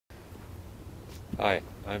Hi,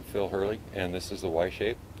 I'm Phil Hurley, and this is the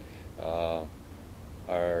Y-Shape. Uh,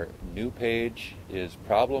 our new page is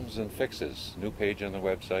Problems and Fixes, new page on the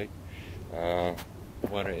website. I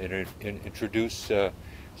want to introduce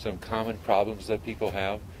some common problems that people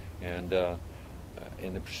have, and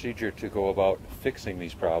in the procedure to go about fixing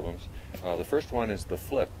these problems. The first one is the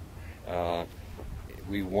flip. Uh,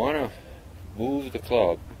 we want to move the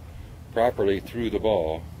club properly through the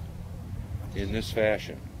ball in this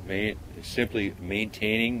fashion, simply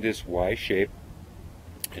maintaining this Y shape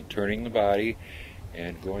and turning the body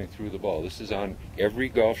and going through the ball. This is on every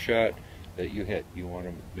golf shot that you hit. You want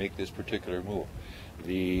to make this particular move.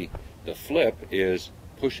 The flip is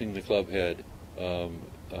pushing the club head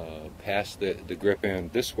past the grip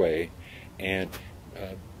end this way, and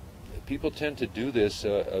people tend to do this.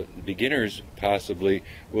 Beginners possibly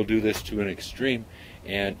will do this to an extreme,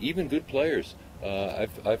 and even good players.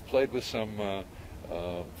 I've played with some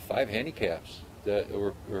 5 handicaps that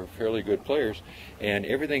were fairly good players, and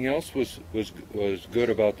everything else was good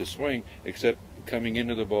about the swing, except coming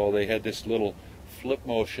into the ball they had this little flip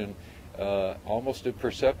motion, almost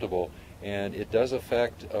imperceptible, and it does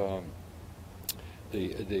affect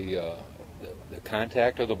the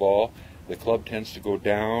contact of the ball. The club tends to go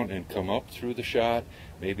down and come up through the shot.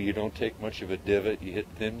 Maybe you don't take much of a divot. You hit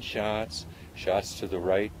thin shots to the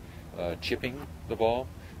right, chipping the ball.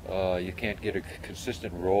 You can't get a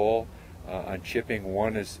consistent roll on chipping.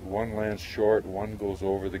 One lands short, one goes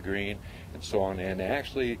over the green, and so on. And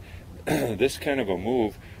actually, this kind of a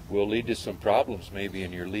move will lead to some problems, maybe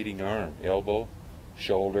in your leading arm, elbow,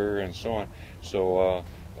 shoulder, and so on. So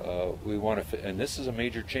we want to, and this is a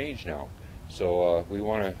major change now. So we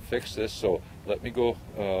want to fix this. So let me go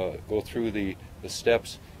through the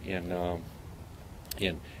steps in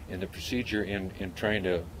the procedure in trying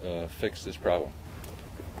to fix this problem.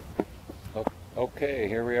 Okay,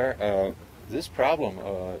 here we are. This problem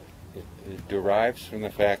it derives from the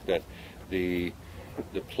fact that the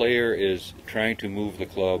player is trying to move the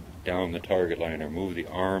club down the target line, or move the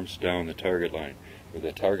arms down the target line, with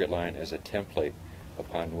the target line as a template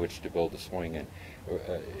upon which to build the swing. And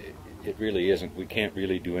it really isn't. We can't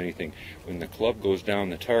really do anything. When the club goes down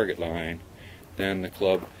the target line, then the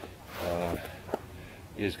club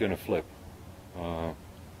is going to flip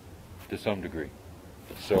to some degree.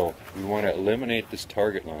 So we want to eliminate this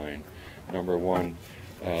target line, number one,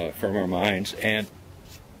 from our minds, and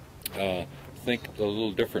think a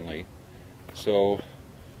little differently. So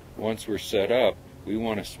once we're set up, we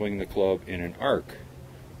want to swing the club in an arc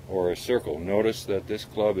or a circle. Notice that this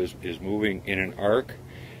club is moving in an arc,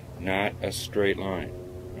 not a straight line.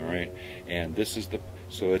 All right, and this is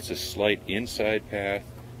so it's a slight inside path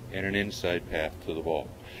and an inside path to the ball.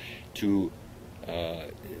 To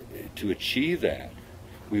achieve that,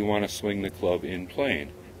 we want to swing the club in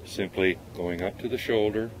plane, simply going up to the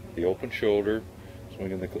shoulder, the open shoulder,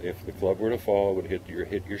 swinging if the club were to fall, it would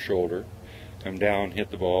hit your shoulder, come down, hit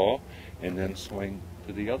the ball, and then swing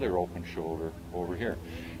to the other open shoulder over here.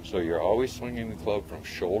 So you're always swinging the club from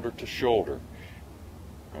shoulder to shoulder.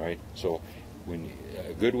 All right. So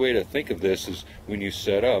a good way to think of this is when you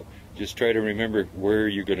set up, just try to remember where are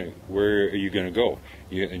you going to go,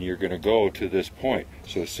 and you're going to go to this point.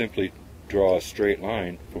 So simply draw a straight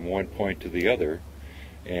line from one point to the other,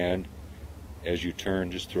 and as you turn,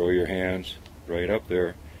 just throw your hands right up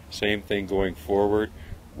there. Same thing going forward.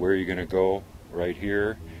 Where are you going to go? Right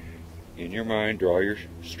here. In your mind, draw your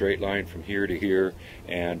straight line from here to here,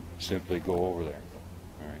 and simply go over there.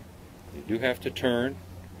 All right. You do have to turn,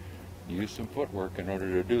 use some footwork in order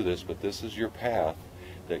to do this, but this is your path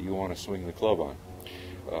that you want to swing the club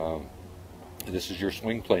on. This is your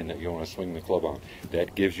swing plane that you want to swing the club on.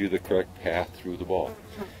 That gives you the correct path through the ball.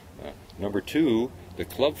 Number two, the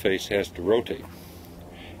club face has to rotate.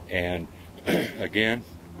 And again,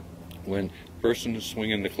 when the person is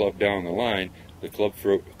swinging the club down the line, the club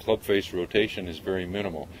face rotation is very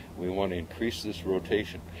minimal. We want to increase this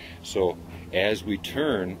rotation. So as we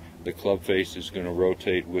turn, the club face is going to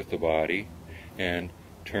rotate with the body, and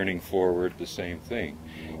turning forward the same thing.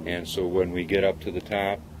 And so when we get up to the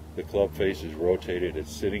top, the club face is rotated,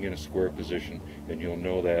 it's sitting in a square position, and you'll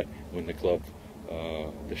know that when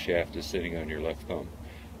the shaft is sitting on your left thumb.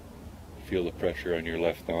 Feel the pressure on your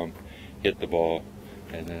left thumb, hit the ball,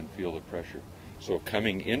 and then feel the pressure. So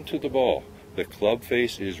coming into the ball, the club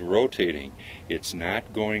face is rotating. It's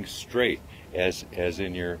not going straight as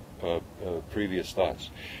in your previous thoughts.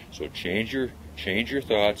 So change your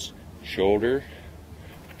thoughts, shoulder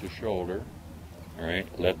to shoulder. All right,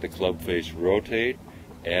 let the club face rotate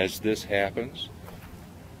as this happens,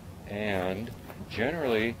 and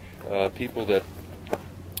generally people that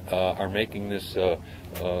are making this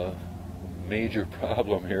major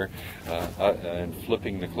problem here in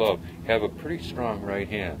flipping the club. Have a pretty strong right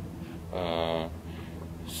hand to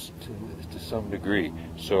some degree.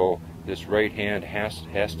 So this right hand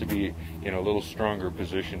has to be in a little stronger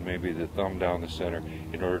position, maybe the thumb down the center,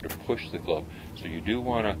 in order to push the club. So you do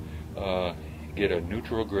want to get a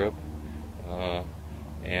neutral grip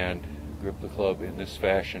and grip the club in this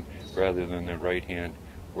fashion rather than the right hand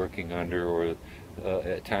working under, or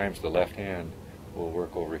at times the left hand will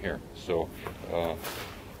work over here. So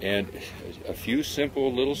and a few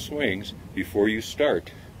simple little swings before you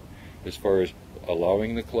start, as far as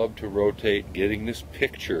allowing the club to rotate, getting this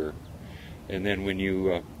picture, and then when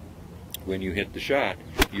you hit the shot,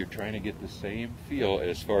 you're trying to get the same feel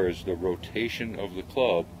as far as the rotation of the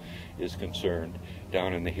club is concerned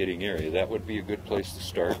down in the hitting area. That would be a good place to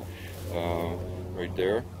start, right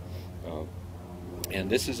there. And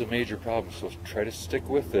this is a major problem, so try to stick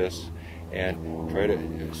with this, and try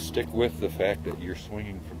to stick with the fact that you're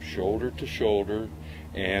swinging from shoulder to shoulder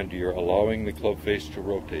and you're allowing the club face to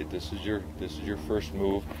rotate. This is your first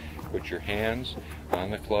move. Put your hands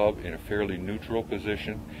on the club in a fairly neutral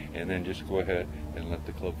position, and then just go ahead and let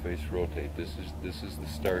the club face rotate. This is the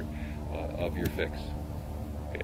start of your fix.